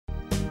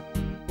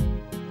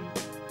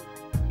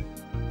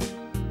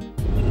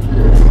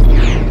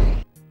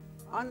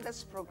on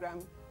this program,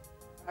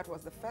 that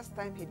was the first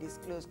time he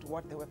disclosed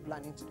what they were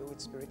planning to do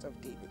with Spirit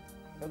of David.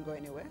 Don't go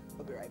anywhere.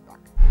 We'll be right back.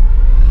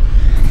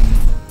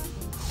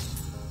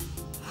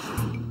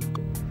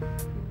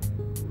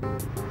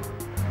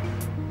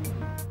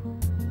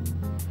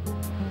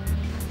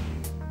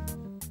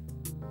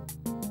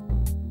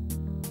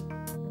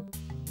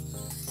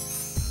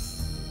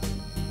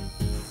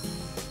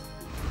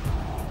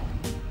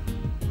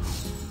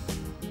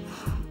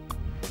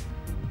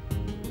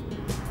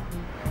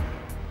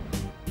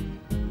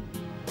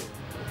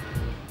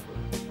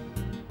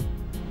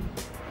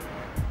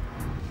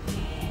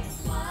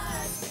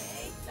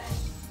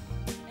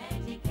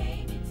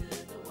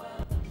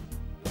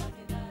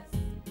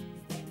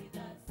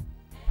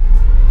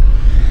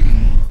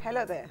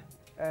 Hello there.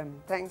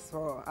 Thanks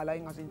for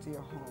allowing us into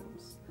your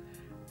homes.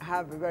 I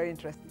have a very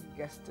interesting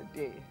guest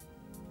today,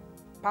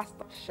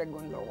 Pastor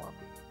Segun Lawal.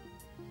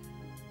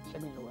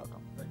 Segun, you're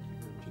welcome. Thank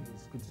you.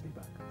 It's good to be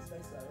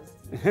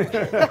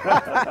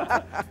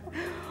back.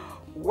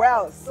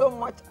 Well, so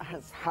much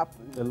has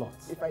happened. A lot.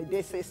 If I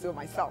dare say so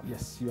myself.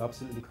 Yes, you're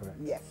absolutely correct.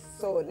 Yes.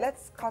 So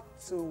let's cut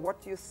to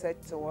what you said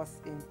to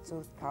us in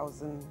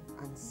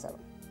 2007.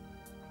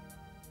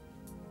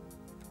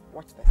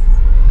 Watch this.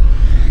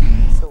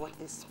 So what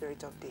is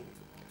Spirit of David?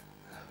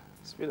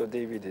 Spirit of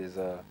David is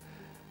well,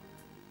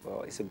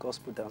 it's a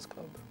gospel dance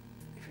club,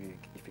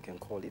 if you can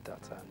call it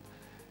that, and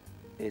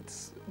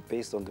it's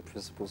based on the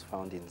principles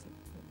found in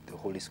the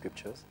Holy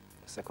Scriptures,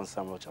 2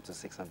 Samuel chapter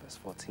 6 and verse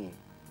 14.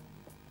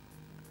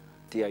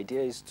 The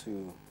idea is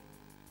to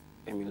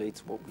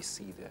emulate what we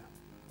see there.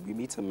 We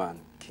meet a man,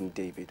 King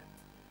David,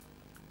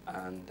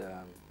 and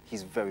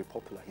he's very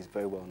popular, he's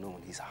very well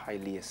known, he's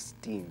highly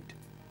esteemed,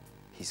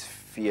 he's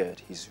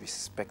feared, he's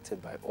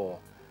respected by all.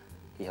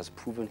 He has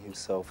proven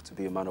himself to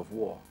be a man of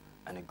war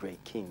and a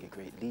great king, a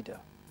great leader.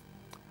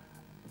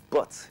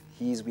 But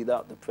he is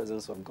without the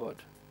presence of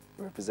God,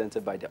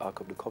 represented by the Ark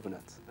of the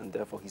Covenant, and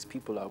therefore his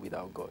people are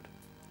without God.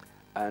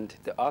 And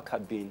the Ark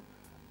had been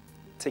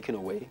taken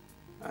away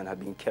and had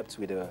been kept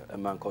with a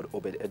man called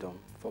Obed-Edom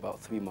for about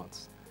 3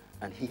 months,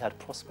 and he had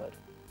prospered.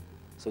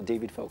 So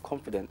David felt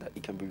confident that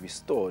it can be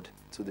restored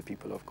to the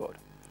people of God.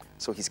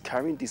 So he's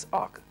carrying this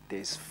Ark.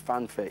 There's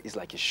fanfare, it's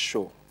like a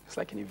show, it's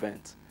like an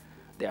event.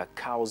 There are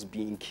cows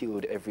being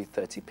killed every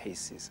 30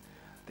 paces.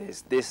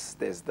 There's this,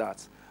 there's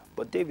that.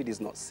 But David is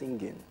not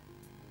singing.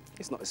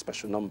 It's not a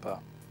special number.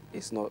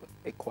 It's not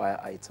a choir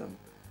item.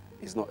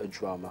 It's not a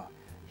drama.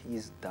 He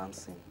is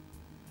dancing.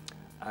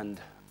 And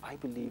I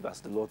believe,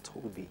 as the Lord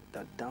told me,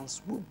 that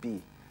dance will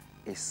be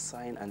a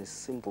sign and a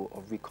symbol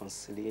of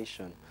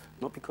reconciliation.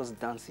 Not because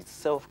dance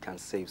itself can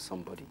save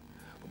somebody,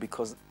 but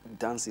because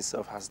dance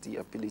itself has the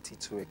ability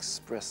to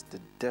express the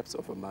depth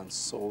of a man's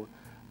soul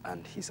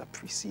and his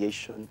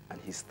appreciation and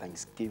his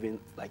thanksgiving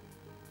like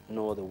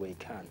no other way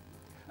can.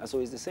 And so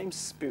it's the same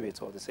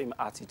spirit or the same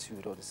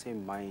attitude or the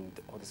same mind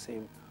or the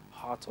same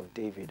heart of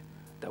David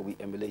that we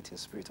emulate in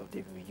Spirit of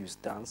David. We use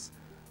dance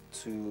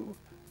to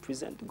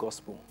present the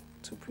gospel,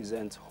 to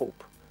present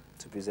hope,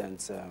 to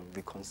present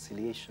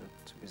reconciliation,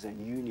 to present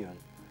union,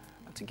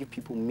 and to give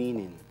people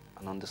meaning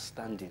and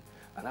understanding.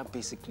 And that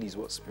basically is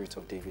what Spirit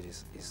of David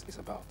is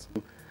about.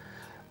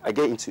 I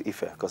get into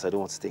Ife because I don't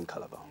want to stay in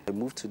Calabar. I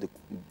moved to the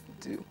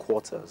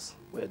quarters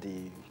where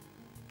the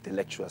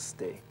lecturers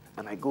stay,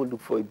 and I go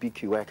look for a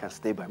BQ where I can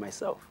stay by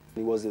myself.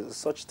 It was at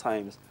such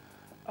times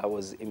I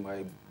was in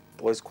my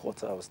boys'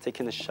 quarter, I was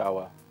taking a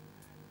shower,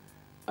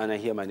 and I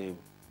hear my name,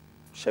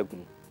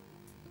 Segun.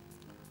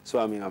 So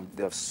I mean,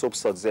 there are soap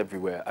suds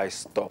everywhere. I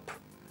stop,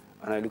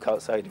 and I look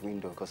outside the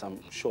window because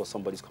I'm sure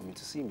somebody's coming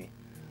to see me.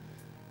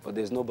 But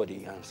there's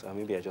nobody, and so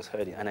maybe I just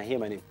heard it. And I hear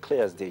my name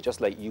clear as day, just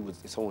like you would,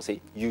 someone would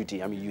say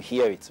UD. I mean, you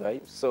hear it,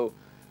 right? So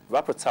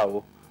wrap a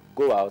towel,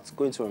 go out,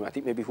 go into my room. I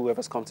think maybe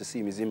whoever's come to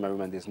see me is in my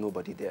room and there's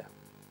nobody there.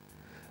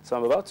 So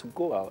I'm about to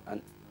go out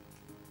and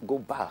go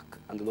back,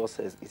 and the Lord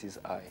says, it is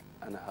I,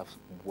 and I have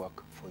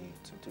work for you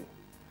to do.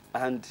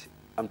 And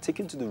I'm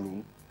taken to the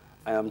room.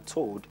 I am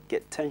told,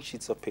 get 10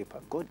 sheets of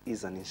paper. God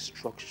is an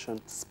instruction.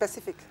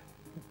 Specific.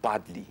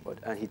 Badly.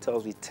 And he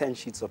tells me 10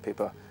 sheets of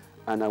paper,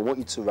 and I want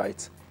you to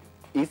write,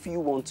 if you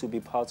want to be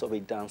part of a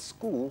dance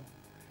school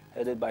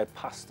headed by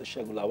Pastor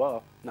Segun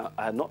Lawal. Now,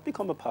 I have not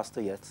become a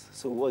pastor yet,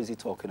 so what is he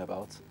talking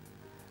about?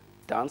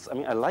 Dance? I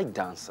mean, I like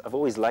dance. I've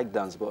always liked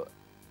dance, but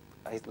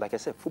like I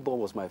said, football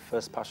was my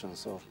first passion,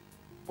 so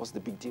what's the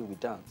big deal with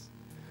dance?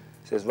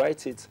 He says,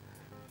 write it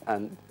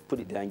and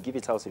put it there and give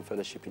it out in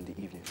fellowship in the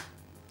evening.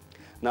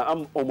 Now,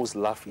 I'm almost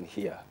laughing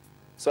here.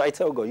 So I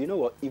tell God, you know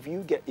what?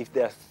 If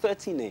there are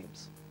 30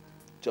 names,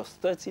 just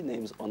 30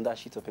 names on that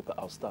sheet of paper,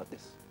 I'll start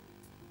this.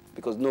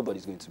 Because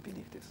nobody's going to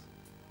believe this.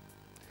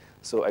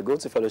 So I go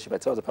to fellowship, I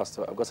tell the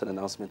pastor, I've got an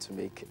announcement to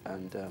make,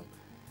 and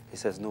he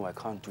says, no, I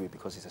can't do it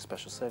because it's a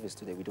special service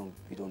today. We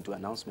don't do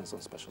announcements on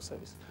special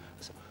service.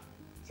 I said,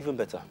 even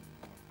better.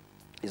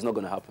 It's not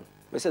going to happen.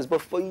 But he says, but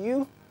for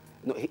you,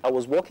 I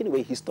was walking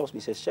away, he stops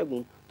me, he says,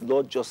 Segun, the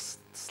Lord just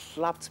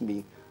slapped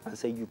me and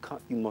said,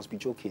 you must be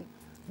joking.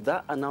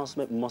 That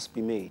announcement must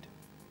be made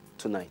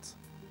tonight.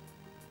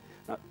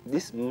 Now,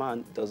 this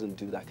man doesn't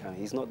do that kind of,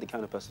 he's not the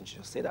kind of person to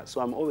just say that.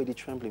 So I'm already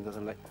trembling because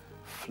I'm like,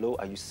 Flo,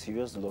 are you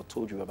serious? The Lord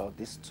told you about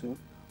this too?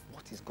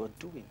 What is God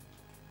doing?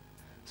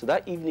 So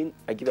that evening,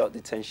 I give out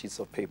the 10 sheets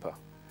of paper.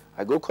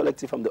 I go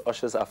collect it from the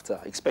ushers after,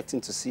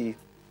 expecting to see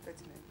 30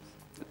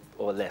 names.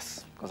 or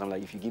less. Because I'm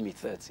like, if you give me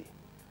 30,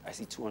 I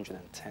see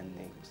 210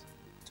 names.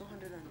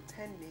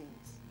 210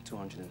 names.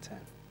 210.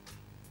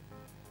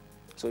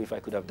 So if I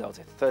could have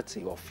doubted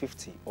 30 or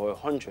 50 or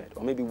 100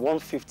 or maybe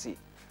 150,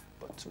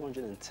 but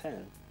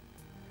 210.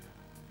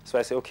 So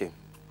I say, okay,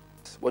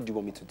 what do you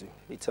want me to do?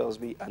 He tells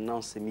me,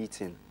 announce a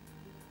meeting.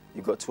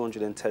 You got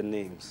 210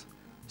 names.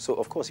 So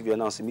of course, if you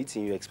announce a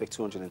meeting, you expect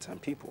 210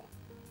 people.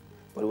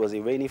 But it was a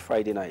rainy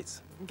Friday night.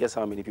 Guess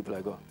how many people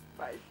I got?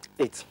 5.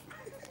 8,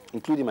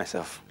 including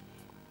myself.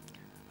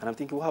 And I'm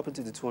thinking, what happened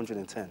to the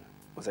 210?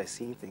 Was I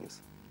seeing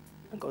things?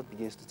 And God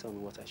begins to tell me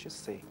what I should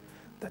say.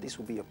 That this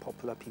will be a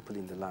popular people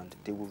in the land.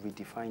 They will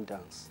redefine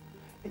dance.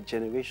 A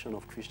generation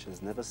of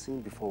Christians never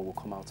seen before will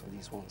come out of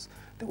these ones.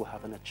 They will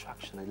have an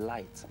attraction, a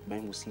light.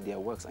 Men will see their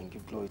works and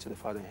give glory to the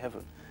Father in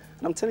heaven.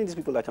 And I'm telling these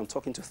people like I'm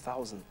talking to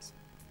thousands.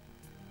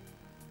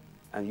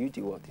 And you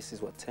do what? This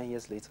is what, 10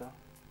 years later?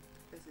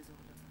 This is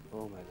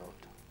all Oh my Lord.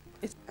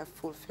 It's a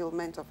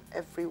fulfillment of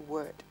every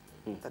word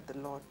that the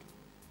Lord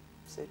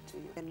said to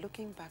you. And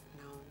looking back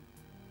now,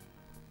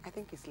 I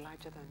think it's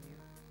larger than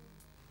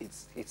you.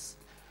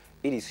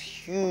 It is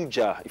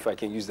huger, if I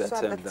can use that term.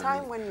 So at the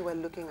time when you were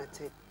looking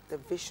at it, the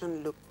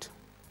vision looked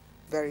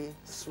very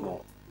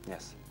small.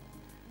 Yes.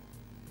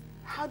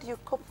 How do you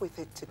cope with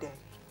it today?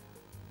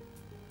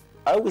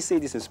 I always say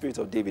this in Spirit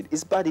of David.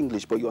 It's bad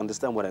English, but you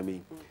understand what I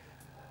mean.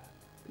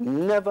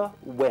 Never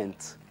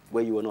went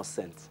where you were not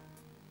sent.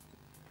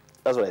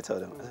 That's what I tell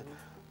them.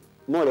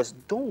 More or less,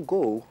 don't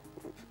go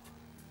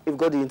if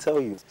God didn't tell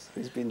you.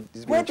 It's been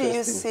Where do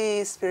you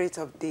see Spirit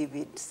of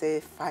David, say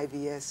 5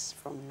 years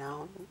from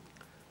now?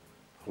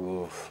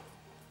 Oof.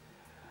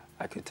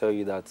 I could tell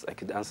you that I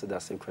could answer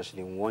that same question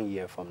in 1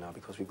 year from now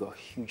because we've got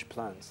huge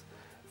plans.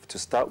 To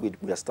start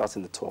with, we are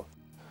starting the tour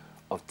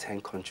of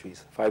 10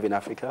 countries, 5 in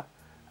Africa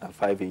and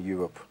 5 in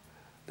Europe.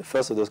 The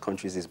first of those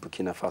countries is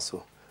Burkina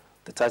Faso.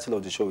 The title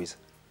of the show is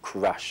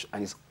Crash,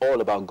 and it's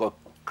all about God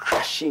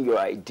crashing your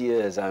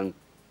ideas and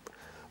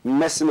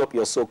messing up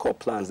your so-called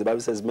plans. The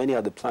Bible says, many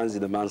are the plans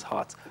in a man's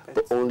heart,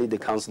 but only the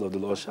counsel of the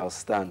Lord shall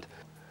stand.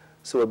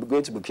 So we're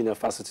going to Burkina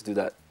Faso to do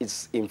that.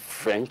 It's in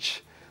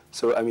French.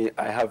 So, I mean,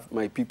 I have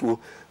my people,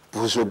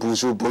 bonjour,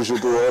 bonjour, bonjour,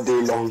 all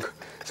day long.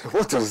 So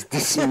what does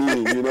this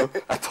mean, you know?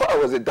 I thought I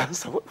was a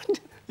dancer,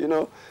 you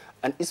know?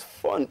 And it's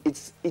fun.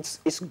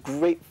 It's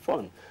great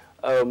fun.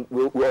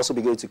 We'll also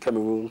be going to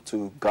Cameroon,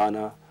 to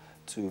Ghana,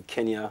 to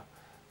Kenya,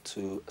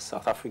 to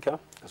South Africa,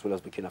 as well as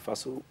Burkina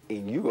Faso.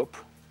 In Europe,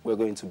 we're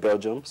going to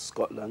Belgium,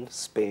 Scotland,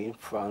 Spain,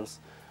 France,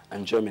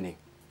 and Germany.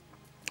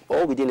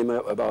 All within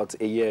about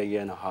a year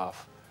and a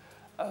half.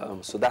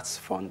 So that's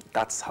fun.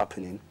 That's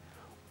happening.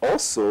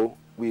 Also,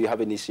 we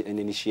have an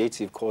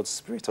initiative called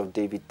Spirit of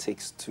David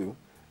Takes Two,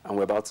 and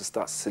we're about to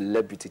start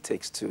Celebrity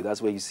Takes Two.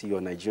 That's where you see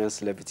your Nigerian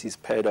celebrities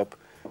paired up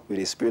with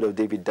a Spirit of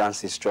David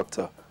dance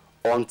instructor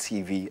on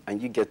TV, and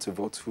you get to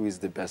vote who is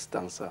the best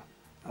dancer.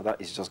 Now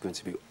that is just going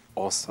to be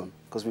awesome,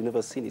 because we've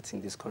never seen it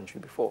in this country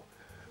before.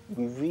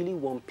 We really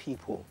want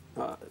people,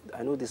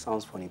 I know this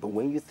sounds funny, but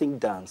when you think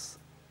dance,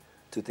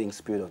 to think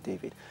Spirit of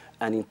David.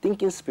 And in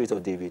thinking Spirit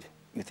of David,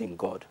 you think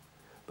God.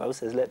 The Bible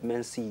says, let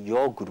men see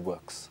your good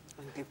works.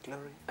 And give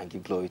glory. And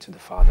give glory to the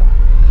Father.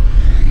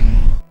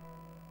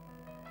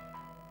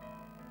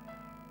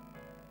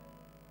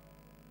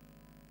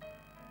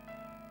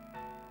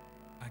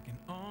 I can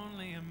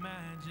only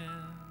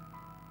imagine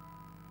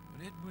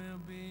what it will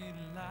be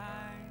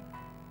like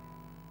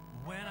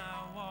when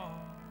I walk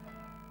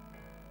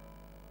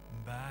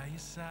by your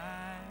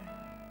side.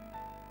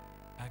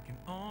 I can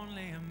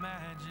only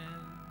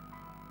imagine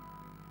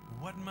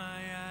what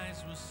my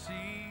eyes will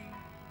see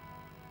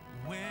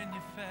when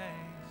your face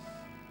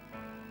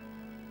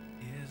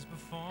is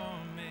before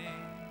me.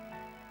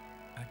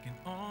 I can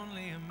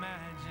only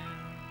imagine.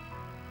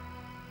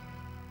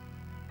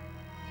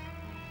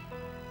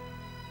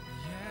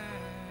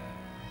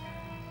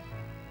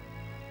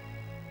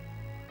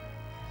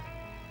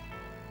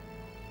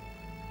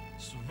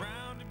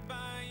 Surrounded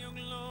by your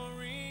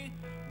glory,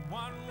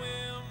 what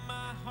will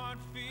my heart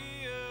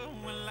feel?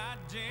 Will I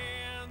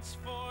dance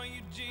for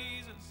you,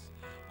 Jesus?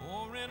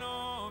 Or in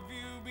awe of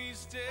you be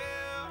still?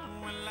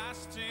 Will I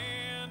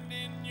stand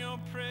in your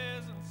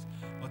presence?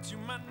 Or to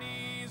my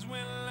knees will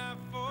I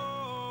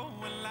fall?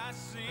 Will I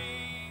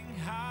sing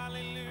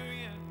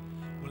hallelujah?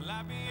 Will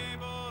I be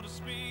able to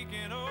speak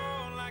at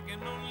all? I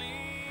can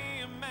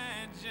only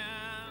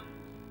imagine.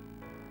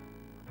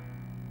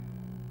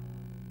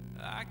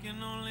 I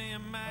can only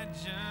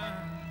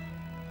imagine.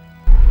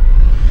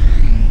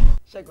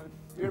 Segun,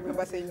 do you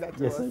remember saying that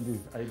to Yes, us? I do.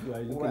 I do. I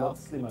look a Well. lot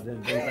slimmer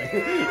than I.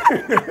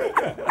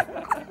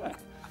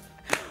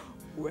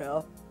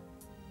 Well,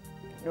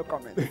 no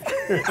comment.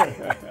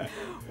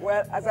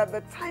 Well, as at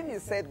the time you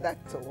said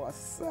that to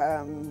us,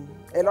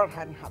 a lot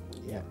hadn't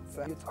happened yet.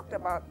 So you talked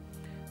about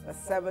the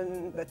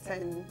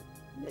 10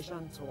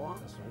 nation tour.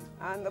 That's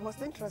right. And the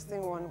most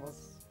interesting one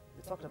was,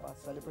 we talked about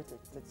celebrity.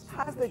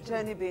 How's the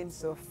journey been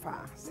so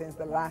far since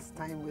the last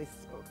time we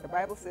spoke? The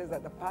Bible says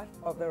that the path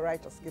of the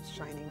righteous keeps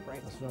shining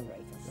brighter That's and right.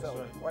 brighter. That's So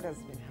right. what has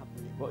been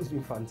happening? Well, it's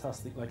been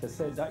fantastic. Like I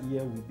said, that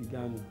year we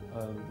began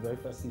the very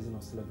first season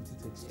of Celebrity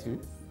Takes Two.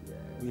 Yes.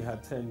 We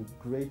had 10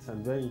 great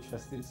and very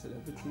interesting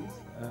celebrities.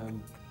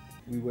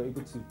 We were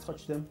able to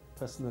touch them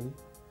personally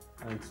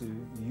and to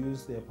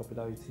use their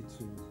popularity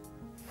to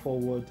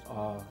forward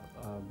our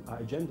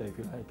agenda, if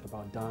you like,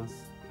 about dance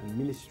and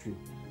ministry.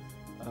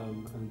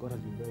 And God has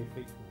been very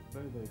faithful,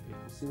 very, very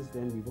faithful. Since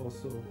then, we've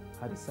also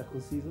had a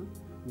second season.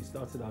 We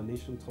started our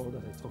nation tour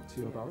that I talked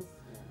to you about.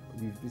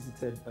 We've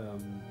visited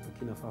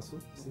Burkina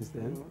Faso since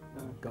then,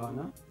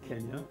 Ghana,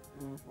 Kenya,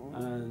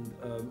 and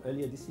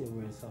earlier this year we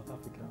were in South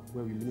Africa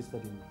where we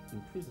ministered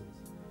in prisons.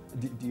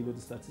 Do you know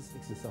the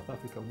statistics in South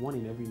Africa? 1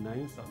 in every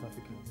 9 South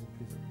Africans in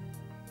prison.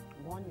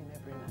 1 in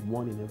every 9.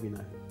 1 in every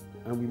 9.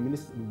 And we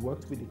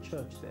worked with a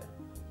church there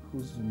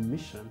whose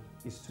mission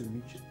is to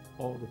reach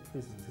all the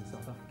prisons in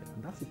South Africa.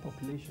 And that's a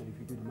population if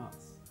you do the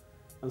maths.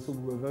 And so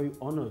we were very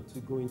honored to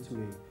go into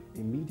a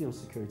medium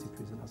security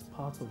prison as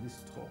part of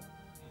this tour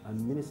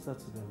and minister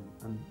to them.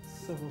 And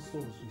several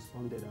souls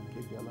responded and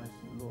gave their lives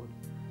to the Lord.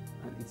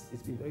 And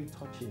it's been very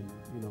touching,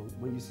 you know,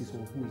 when you see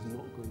someone who is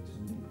not going to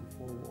leave the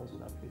 4 walls of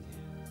that prison.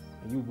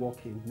 And you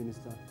walk in,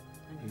 minister,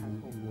 and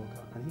you walk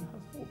out. And he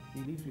has hope.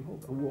 He leaves with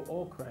hope. And we're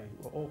all crying.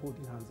 We're all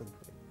holding hands and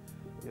praying.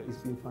 Yeah, it's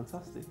been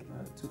fantastic.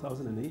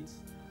 2008,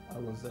 I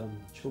was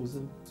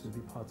chosen to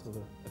be part of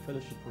a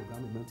fellowship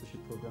program, a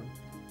mentorship program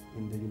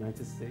in the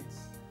United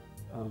States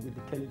with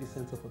the Kennedy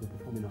Center for the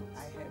Performing Arts.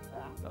 I heard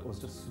that. That was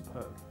just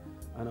superb.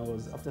 And I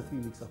was, after 3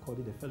 weeks,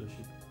 accorded a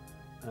fellowship.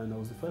 And I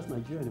was the first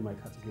Nigerian in my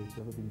category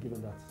to ever been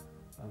given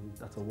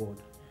that award.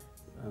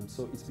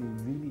 So it's been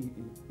really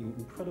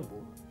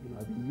incredible. You know,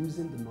 I've been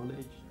using the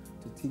knowledge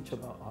to teach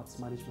about arts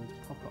management,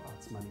 proper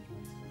arts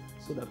management,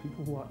 so that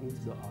people who are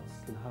into the arts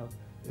can have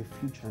a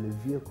future and a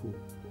vehicle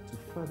to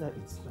further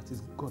it that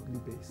is godly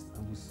based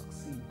and will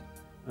succeed.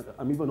 And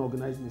I'm even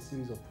organizing a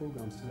series of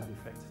programs to that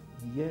effect,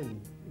 yearly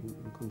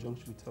in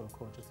conjunction with Terra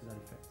Culture to that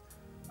effect.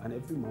 And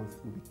every month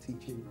we'll be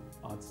teaching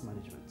arts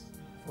management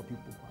for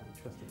people who are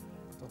interested.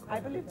 I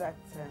believe that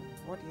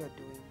what you're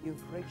doing,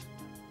 you've reached,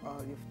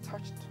 you've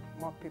touched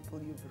more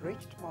people, you've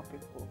reached more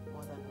people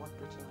more than what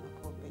preaching on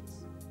a pulpit.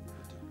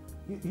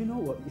 You know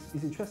what,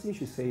 it's interesting you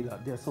should say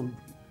that. There are some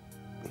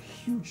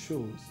huge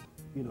shows,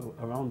 you know,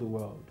 around the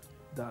world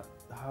that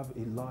have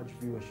a large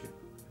viewership.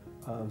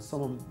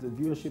 Some of the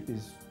viewership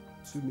is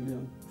 2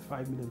 million,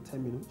 5 million,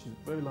 10 million, which is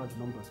very large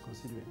numbers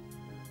considering.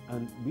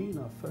 And we in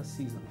our first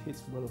season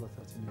hit well over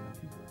 30 million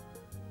people.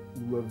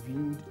 We were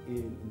viewed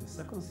in the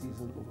second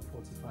season over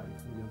 45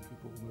 million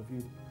people. We were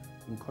viewed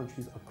in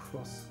countries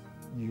across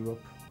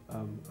Europe,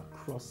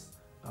 across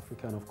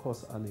Africa, and of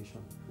course our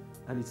nation.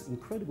 And it's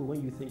incredible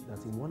when you think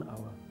that in 1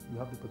 hour you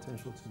have the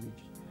potential to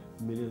reach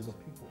millions of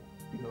people,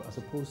 you know, as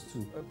opposed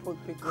to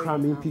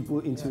cramming people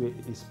into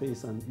a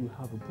space and you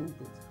have a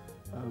pulpit.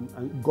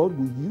 And God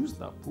will use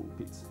that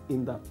pulpit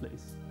in that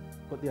place.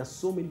 But there are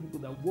so many people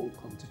that won't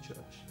come to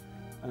church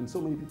and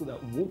so many people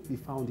that won't be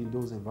found in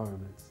those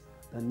environments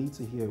that need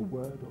to hear a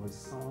word or a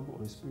psalm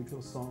or a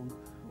spiritual song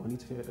or need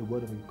to hear a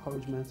word of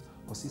encouragement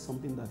or see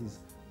something that is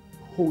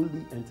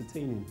wholly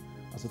entertaining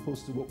as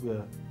opposed to what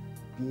we're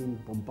being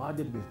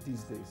bombarded with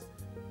these days,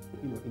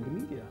 you know, in the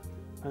media.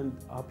 And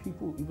our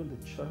people, even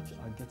the church,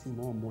 are getting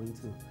more and more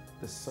into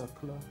the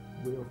circular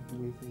way of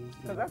doing things.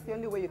 So that's the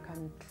only way you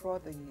can draw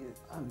the youth.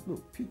 And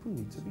look, people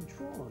need to be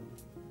drawn.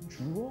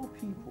 Draw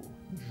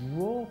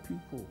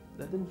people,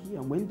 let them hear.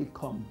 And when they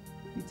come,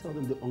 we tell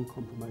them the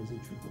uncompromising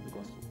truth of the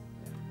gospel.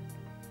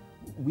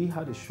 We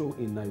had a show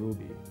in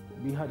Nairobi.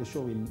 We had a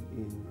show in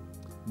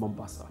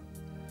Mombasa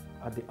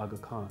at the Aga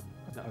Khan.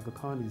 The Aga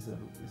Khan is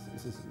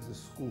a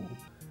school,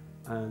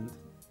 and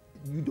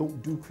you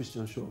don't do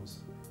Christian shows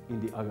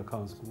in the Aga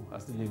Khan school,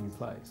 as the name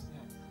implies.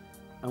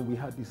 And we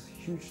had this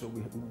huge show.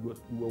 We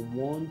were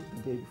warned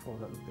the day before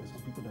that there's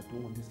some people that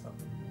don't want this to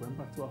happen. We went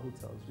back to our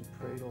hotels, we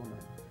prayed all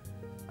night,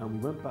 and we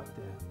went back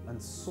there, and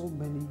so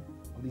many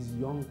of these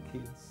young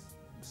kids,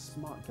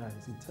 smart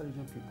guys,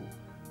 intelligent people,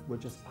 were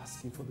just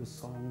asking for the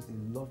songs. They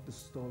loved the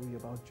story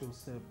about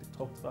Joseph. They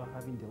talked about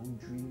having their own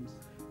dreams.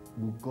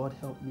 Will God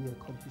help me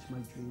accomplish my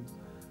dreams?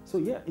 So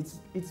yeah,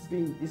 it's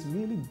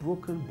really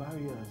broken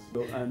barriers,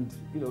 and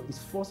you know, it's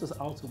forced us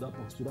out of that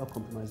box without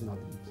compromising our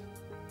beliefs.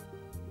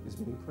 It's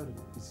been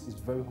incredible. It's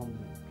very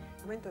humbling.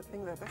 I mean, to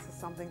think that this is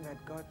something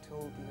that God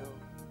told you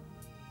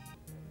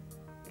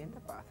in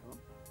the bathroom.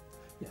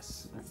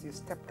 Yes. As you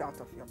stepped out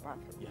of your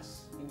bathroom.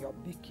 Yes. In your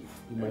BQ.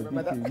 In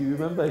my BQ. You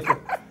remember?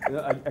 You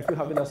know, I keep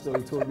having that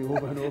story told me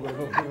over and over and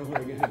over and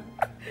over again.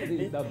 I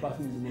think that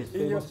bathroom is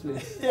the most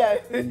famous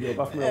place in your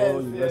bathroom at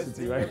Lawal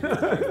University, right?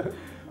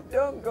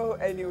 Don't go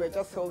anywhere.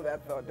 Just hold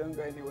that thought. Don't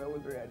go anywhere. We'll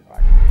be right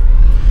back.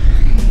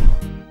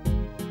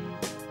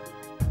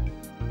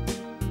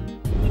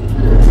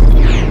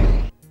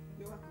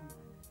 You're welcome.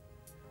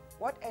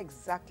 What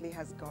exactly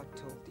has God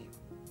told you?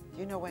 Do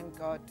you know when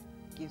God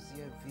gives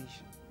you a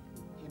vision,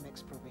 He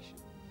makes provision.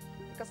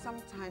 Because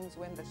sometimes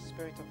when the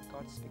Spirit of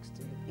God speaks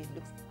to you, it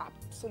looks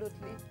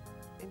absolutely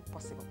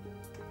impossible.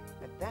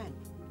 But then,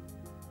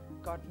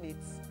 God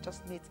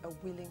just needs a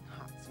willing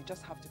heart. You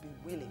just have to be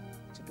willing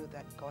to do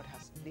that God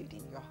has laid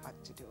in your heart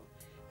to do.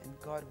 And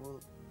God will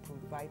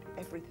provide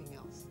everything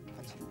else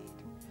that you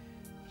need.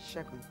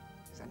 Segun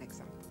is an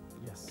example.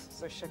 Yes.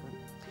 So Segun,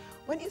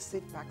 when you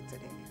sit back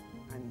today,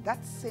 and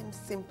that same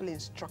simple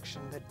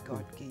instruction that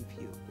God gave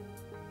you,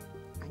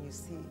 and you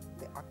see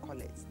the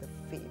accolades, the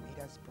fame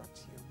it has brought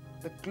you,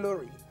 the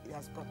glory it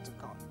has brought to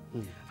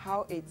God,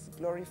 how it's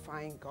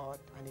glorifying God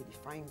and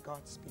edifying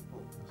God's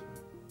people,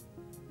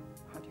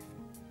 how do you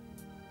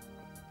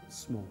feel?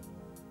 Small.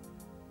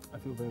 I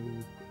feel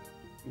very,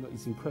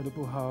 it's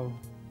incredible how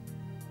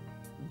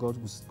God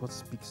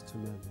speaks to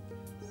men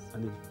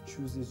and He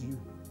chooses you.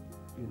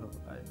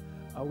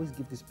 I always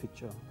give this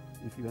picture.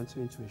 If you enter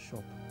into a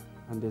shop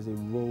and there's a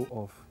row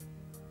of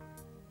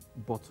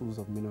bottles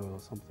of mineral or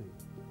something,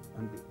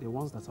 and the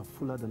ones that are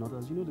fuller than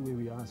others, you know the way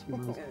we are as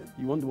humans,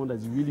 you want the one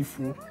that's really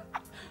full,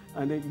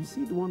 and then you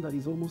see the one that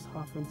is almost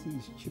half empty,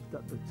 is chipped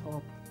at the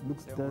top,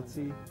 looks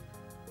dirty,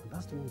 and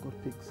that's the one God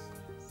picks,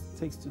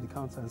 takes to the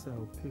counter and says,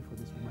 I'll pay for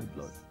this with my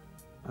blood.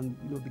 And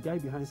the guy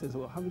behind says,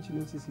 well, haven't you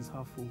noticed he's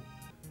half full,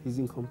 he's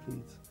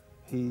incomplete,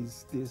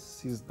 he's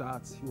this, he's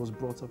that, he was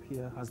brought up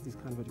here, has this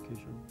kind of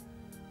education.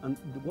 And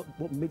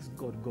what makes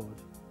God God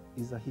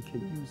is that He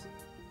can use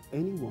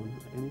anyone,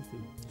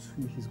 anything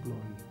to His glory.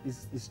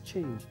 Is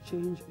change.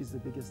 Change is the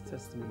biggest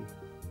testimony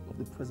of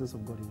the presence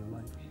of God in your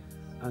life.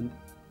 And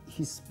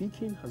His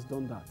speaking has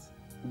done that.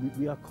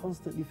 We are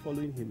constantly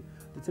following Him.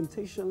 The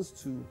temptations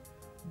to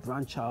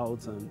branch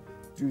out and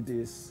do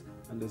this,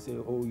 and they say,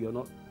 oh, you're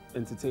not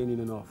entertaining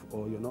enough,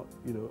 or you're not,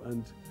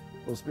 and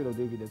Spirit of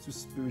David, they're too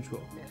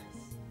spiritual. Yes.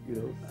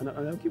 And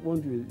I keep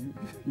wondering,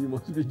 you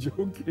must be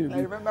joking. I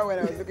remember when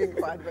I was looking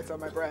for adverts on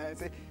my brand, I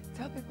said,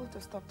 tell people to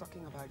stop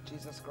talking about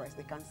Jesus Christ.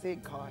 They can say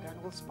God and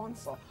we'll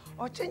sponsor.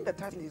 Or change the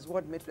title, His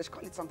Word Made Flesh,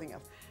 call it something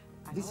else.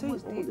 They say all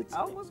the time.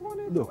 I almost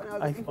wanted look, to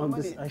when I was looking for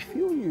money. I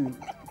feel you.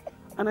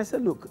 And I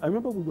said, look, I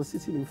remember we were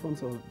sitting in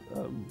front of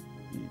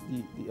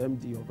the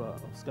MD of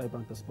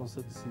Skybank that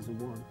sponsored the season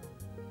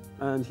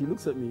 1. And he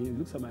looks at me, he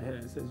looks at my hair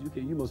and says,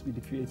 okay, you must be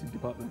the creative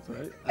department,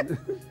 right?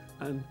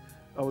 and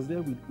I was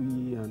there with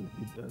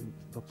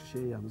Dr.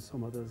 Shea and with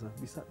some others, and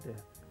we sat there.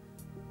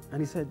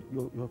 And he said,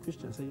 you're a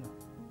Christian? I said,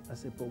 yeah. I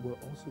said, but we're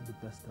also the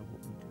best at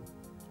what we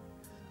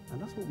do.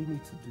 And that's what we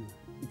need to do.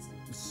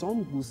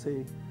 Some will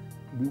say,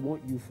 we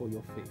want you for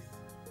your faith.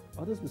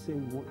 Others will say,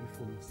 we want you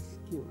for your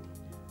skill.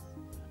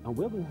 And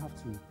we're going to have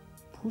to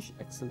push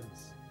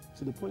excellence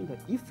to the point that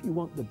if you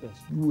want the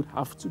best, you would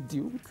have to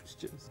deal with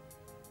Christians.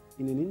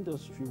 In an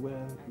industry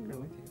where,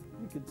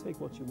 you can take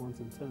what you want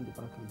and turn the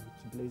back and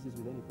to blazes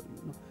with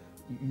anybody.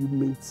 You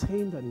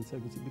maintain that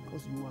integrity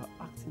because you are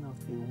acting out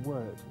a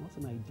word, not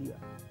an idea.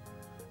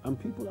 And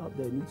people out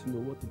there need to know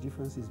what the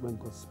difference is when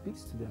God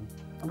speaks to them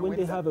and when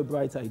they have a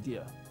bright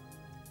idea.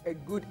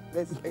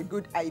 There's a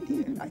good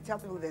idea. I tell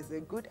people there's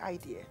a good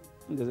idea.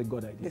 And there's a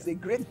God idea. There's a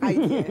great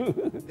idea.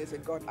 There's a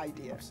God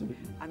idea.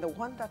 Absolutely. And the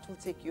one that will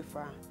take you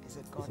far is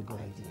a God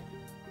idea.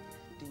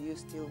 Do you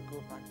still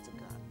go back to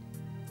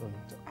God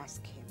to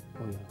ask Him?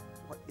 Oh, yeah.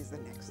 What is the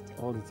next step?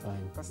 All the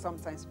time. Because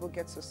sometimes people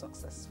get so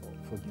successful.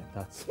 Forget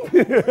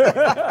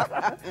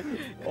that.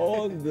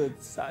 All the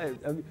time.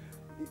 I mean,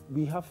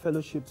 we have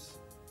fellowships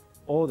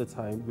all the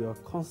time. We are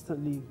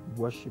constantly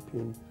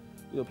worshiping.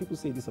 People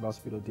say this about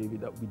Spirit of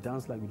David, that we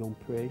dance like we don't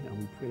pray and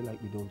we pray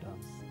like we don't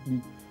dance.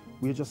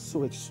 We're just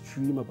so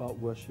extreme about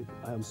worship.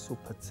 I am so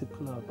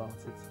particular about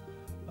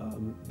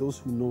it. Those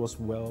who know us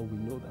well, we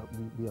know that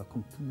we are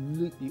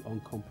completely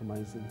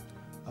uncompromising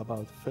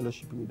about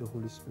fellowshipping with the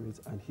Holy Spirit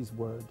and His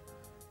Word.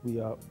 We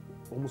are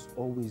almost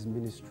always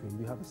ministering.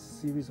 We have a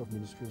series of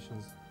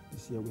ministrations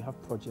this year. We have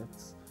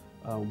projects.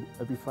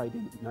 Every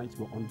Friday night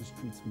we're on the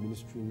streets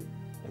ministering,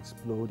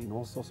 Explode in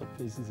all sorts of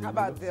places. How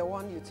about the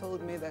one you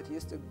told me that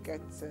used to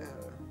get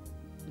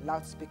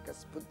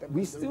loudspeakers, put them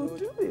on the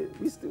road?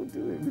 We still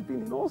do it. We've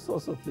been in all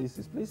sorts of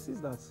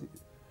places that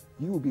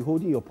you will be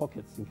holding your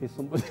pockets in case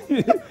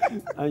somebody,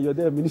 and you're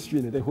there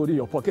ministering and they're holding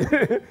your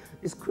pocket.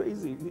 It's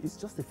crazy. It's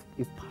just a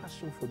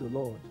passion for the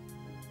Lord.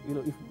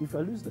 If I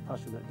lose the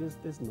passion,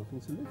 there's nothing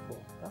to live for.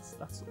 That's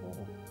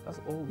all. That's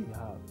all we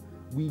have.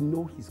 We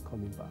know He's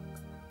coming back.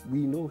 We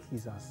know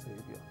He's our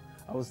Savior.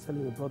 I was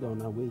telling a brother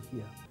on our way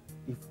here,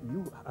 if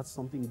you had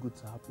something good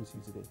to happen to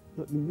you today,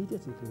 your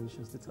immediate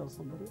inclination is to tell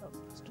somebody else.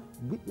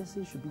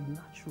 Witnessing should be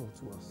natural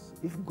to us.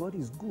 If God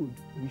is good,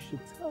 we should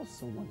tell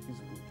someone He's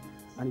good.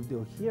 And if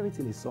they'll hear it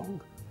in a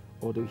song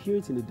or they'll hear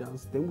it in a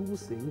dance, then we will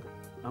sing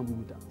and we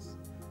will dance.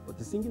 But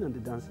the singing and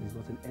the dancing is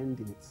not an end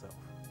in itself.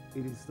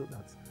 It is so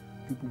that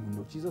people will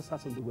know. Jesus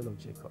sat on the well of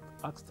Jacob,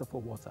 asked her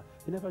for water.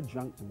 He never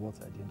drank the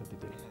water at the end of the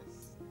day.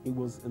 It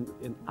was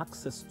an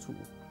access tool.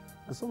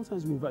 And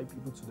sometimes we invite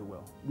people to the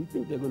well. We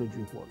think they're going to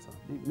drink water.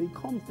 They may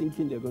come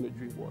thinking they're going to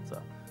drink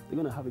water. They're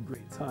going to have a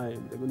great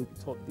time. They're going to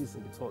be taught this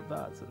and be taught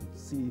that and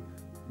see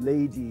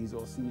ladies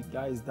or see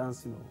guys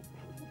dancing.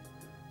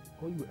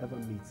 all you ever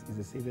meet is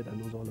a Savior that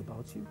knows all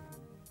about you.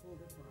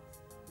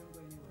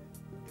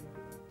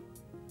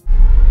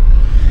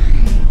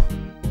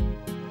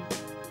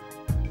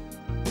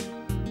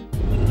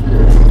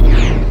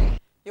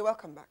 You're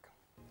welcome back.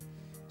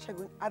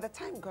 Segun, at the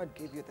time God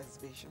gave you this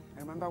vision, I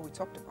remember we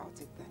talked about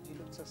it then, you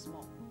looked so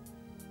small.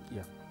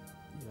 Yeah,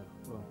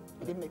 well.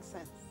 It didn't make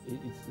sense.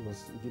 It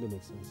didn't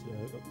make sense, yeah.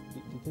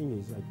 The thing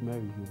is, like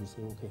Mary, you'll be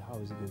saying, okay, how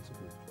is it going to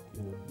be?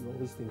 You know, you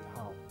always think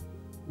how.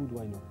 Who do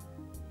I know?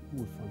 Who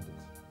would fund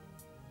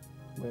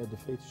it? Where the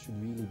faith should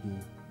really be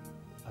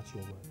at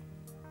your word.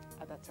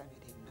 At that time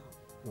you didn't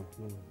know.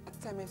 No. At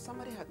that time, if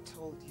somebody had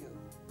told you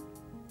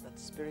that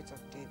the Spirit of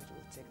David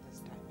will take this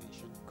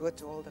dimension, go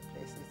to all the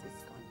places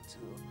it's gone to,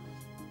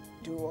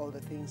 do all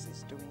the things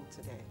it's doing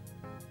today,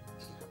 you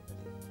have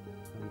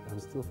believed. I'm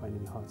still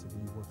finding it hard to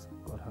believe what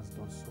God has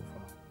done so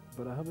far.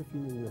 But I have a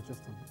feeling we're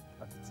just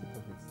at the tip of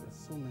it. There's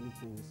so many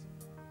things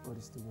God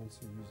is still going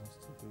to use us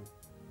to do.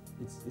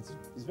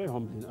 It's very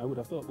humbling. I would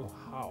have thought, well,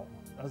 how?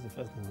 That's the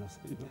first thing when I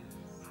say, you know,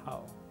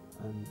 how?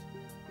 And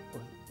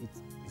but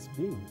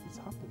it's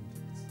happened.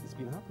 It's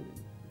been happening.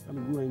 I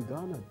mean, we were in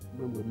Ghana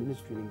when we were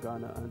ministering in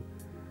Ghana, and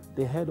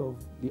the head of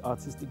the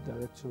artistic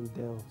direction,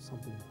 Dale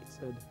something, he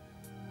said,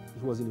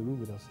 he was in a room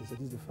with us. He said,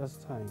 this is the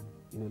first time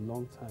in a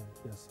long time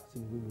he has sat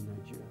in a room with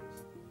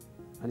Nigerians.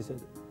 And he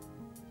said,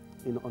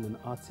 on an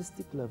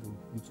artistic level,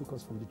 you took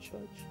us from the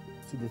church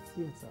to the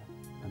theater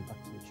and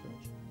back to the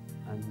church,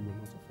 and we were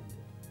not offended.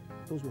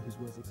 Those were his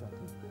words exactly.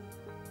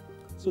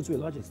 So to a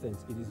large extent,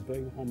 it is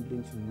very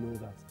humbling to know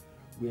that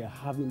we are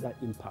having that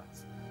impact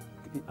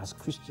as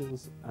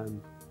Christians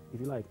and, if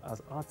you like,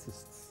 as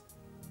artists,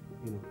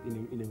 you know,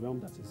 in a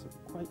realm that is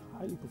quite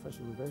highly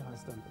professional, very high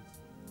standards,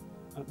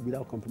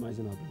 without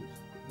compromising our beliefs,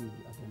 really,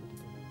 at the end of the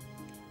day.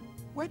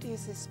 Where do you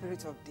see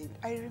Spirit of David?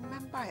 I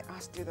remember I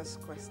asked you this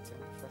question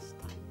the first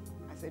time.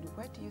 I said,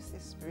 where do you see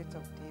Spirit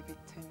of David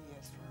 10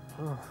 years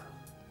from now?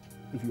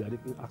 If you had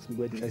asked me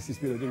where did I see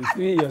Spirit of David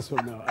 3 years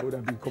from now, I would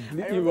have been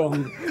completely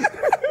wrong.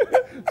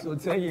 So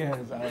 10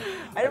 years.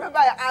 I remember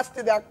I asked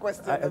you that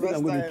question I think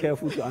I'm going to be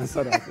careful to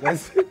answer that.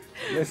 Let's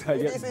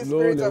get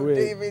blown away. Spirit of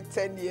David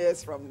 10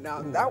 years from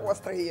now. That was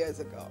 3 years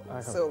ago.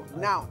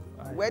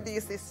 Where do you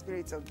see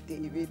Spirit of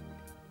David?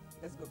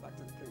 Let's go back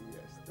to 3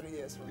 years. 3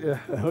 years from now.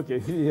 Yeah, okay,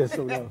 3 years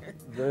from now.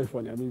 Very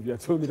funny. I mean, if you had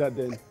told me that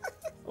then,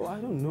 I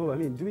don't know. I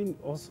mean, doing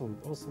awesome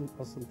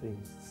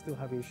things. Still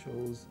having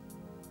shows,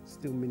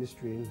 still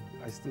ministering.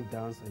 I still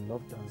dance. I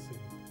love dancing.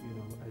 You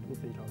know, I don't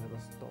think I'll ever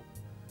stop.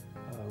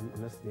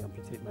 Unless they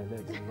amputate my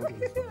legs.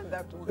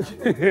 That won't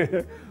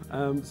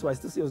happen. So I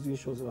still see us doing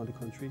shows around the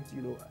country.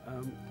 You know,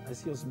 I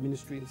see us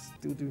ministering,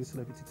 still doing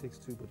Celebrity Takes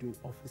Two, but doing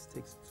Office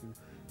Takes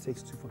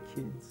Two for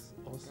kids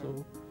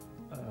also.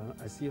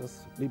 I see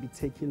us maybe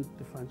taking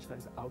the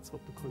franchise out of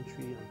the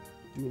country and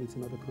doing it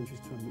in other countries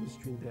too, and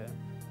ministering there.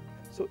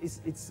 So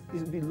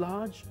it'll be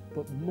large,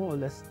 but more or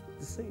less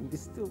the same.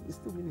 It's still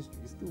ministry.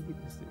 It's still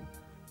witnessing.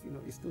 You know,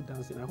 it's still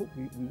dancing. I hope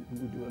we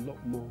will do a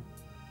lot more.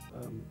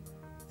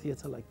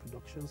 Theatre-like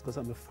productions, because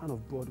I'm a fan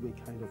of Broadway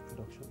kind of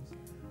productions.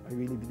 I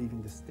really believe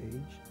in the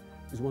stage.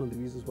 It's one of the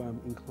reasons why I'm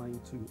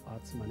inclined to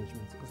arts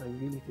management, because I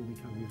really think we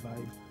can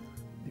revive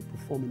the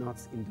performing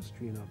arts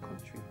industry in our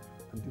country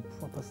and do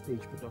proper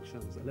stage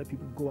productions and let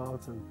people go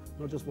out and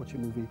not just watch a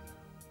movie,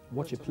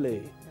 watch a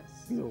play.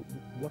 Yes. You know,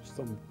 watch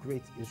some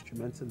great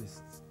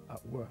instrumentalists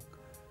at work.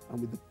 And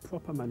with the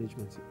proper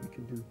management, we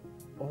can do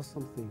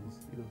awesome things,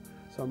 you know.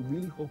 So I'm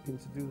really hoping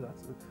to do that.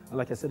 And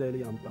like I said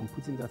earlier, I'm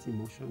putting that in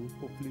motion.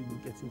 Hopefully we'll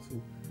get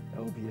into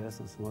LBS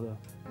and some other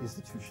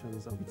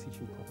institutions and be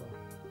teaching proper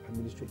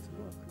administrative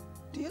work.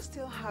 Do you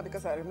still have,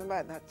 because I remember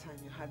at that time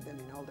you had them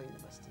in all the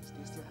universities. Do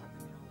you still have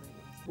them in all the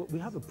universities? Well, we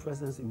have a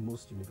presence in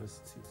most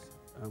universities.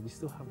 We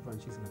still have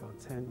branches in about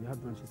 10. We had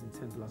branches in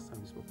 10 the last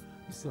time we spoke.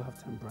 We still have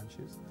 10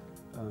 branches.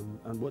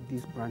 And what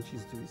these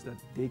branches do is that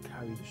they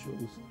carry the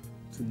shows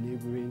to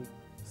neighboring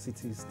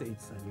cities,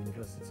 states, and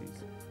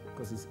universities,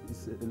 because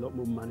it's a lot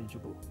more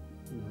manageable,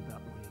 you know,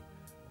 that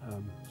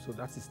way. So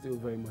that is still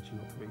very much in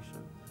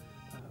operation.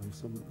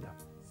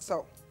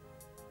 So,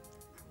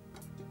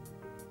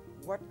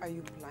 what are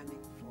you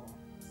planning for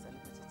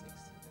Celebrity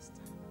Takes Two this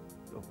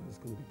time? Oh, it's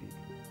going to be big.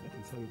 I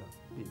can tell you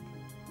that, big.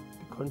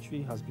 The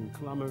country has been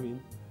clamoring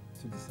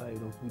to decide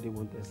on who they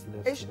want their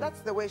celebs.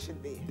 That's the way it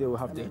should be. They will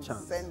have their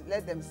chance.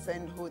 Let them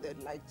send who they'd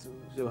like to.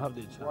 They will have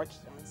their chance. Watch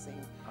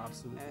dancing.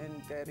 Absolutely.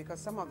 And because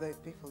some of the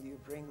people you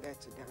bring there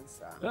to dance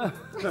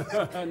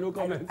no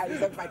comment. I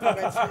reserve my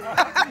comments.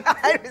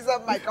 I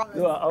reserve my comments.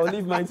 No, I'll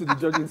leave mine to the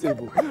judging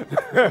table.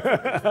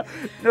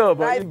 No,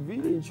 but I'm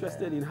really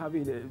interested in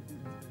having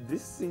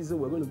this season.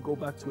 We're going to go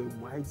back to a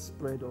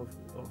widespread of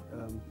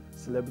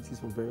celebrities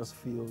from various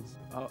fields.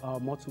 Our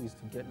motto is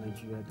to get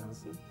Nigeria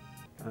dancing.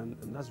 And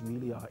that's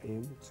really our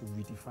aim, to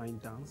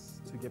redefine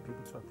dance, to get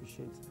people to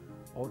appreciate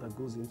all that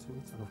goes into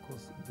it, and of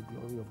course the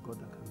glory of God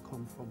that can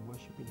come from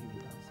worshiping Him in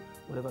dance,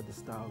 whatever the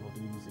style of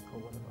the music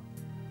or whatever.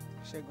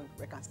 Segun,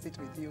 we can sit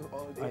with you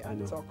all day I and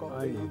know, talk all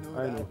I day. know, You know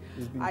I that. know.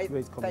 It's been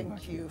great coming back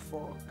thank you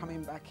for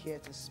coming back here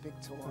to speak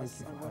to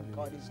us on what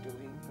God is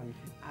doing. Thank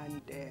you.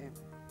 And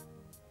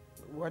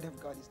Word of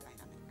God is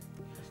dynamic.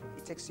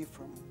 It takes you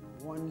from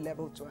one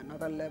level to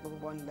another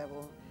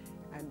level,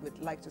 and we'd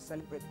like to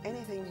celebrate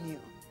anything new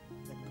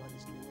that God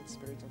is doing with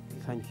Spirit of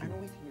Faith. Thank you. And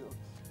with you,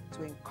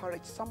 to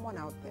encourage someone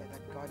out there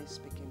that God is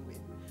speaking with,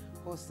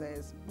 who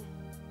says,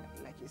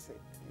 like you said,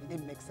 it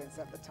didn't make sense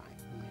at the time.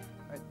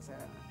 But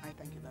I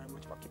thank you very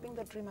much for keeping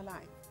the dream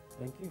alive.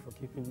 Thank you for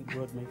keeping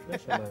God made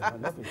flesh alive. I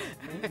love it.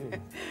 Thank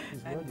you.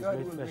 His word is God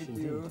made will flesh make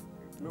indeed. you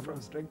go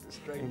from strength to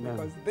strength. Amen.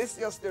 Because this,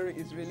 your story,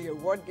 is really a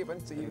word given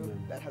to you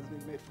Amen. that has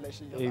been made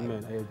flesh in your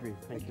Amen. life. I agree.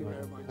 Thank you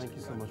very much. Thank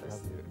you so God much for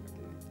bless having me. you.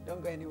 Okay.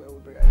 Don't go anywhere. We'll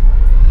be right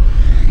back.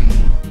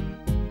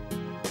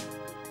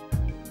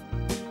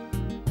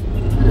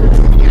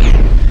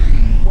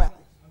 Well,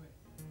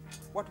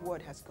 what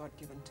word has God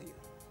given to you?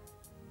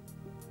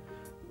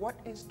 What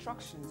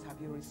instructions have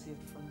you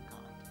received from God?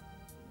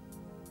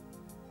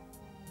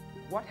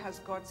 What has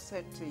God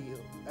said to you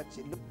that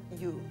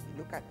you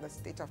look at the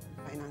state of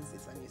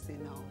finances and you say,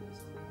 no,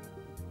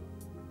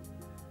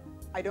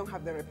 I don't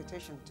have the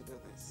reputation to do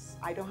this.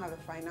 I don't have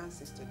the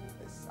finances to do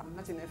this. I'm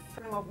not in a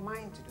frame of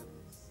mind to do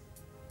this.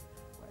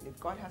 Well, if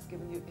God has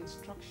given you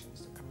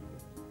instructions to come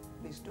with,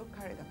 please do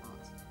carry them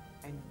out,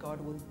 and God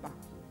will back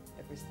you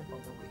every step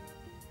of the way.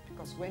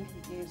 Because when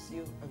He gives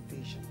you a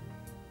vision,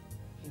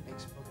 He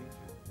makes provision.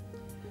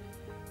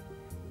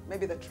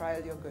 Maybe the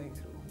trial you're going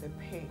through, the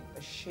pain,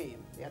 the shame,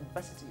 the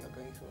adversity you're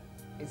going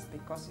through is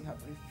because you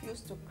have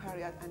refused to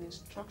carry out an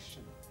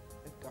instruction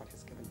that God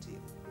has given to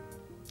you.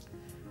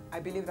 I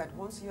believe that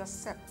once you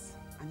accept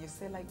and you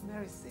say like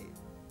Mary said,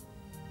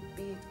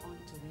 be it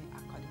unto me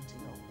according to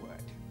your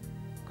word,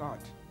 God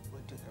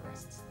will do the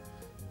rest.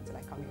 Until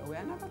I come your way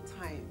another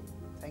time,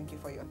 thank you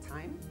for your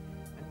time.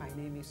 And my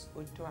name is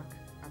Utuak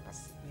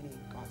Abasi, meaning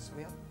God's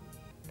will,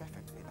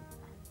 perfect will of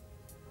God.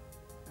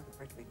 Have a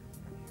great week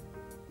from here.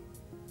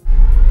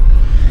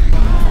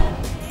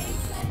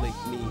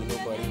 Like me,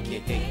 nobody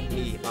can hate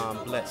me,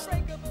 I'm blessed.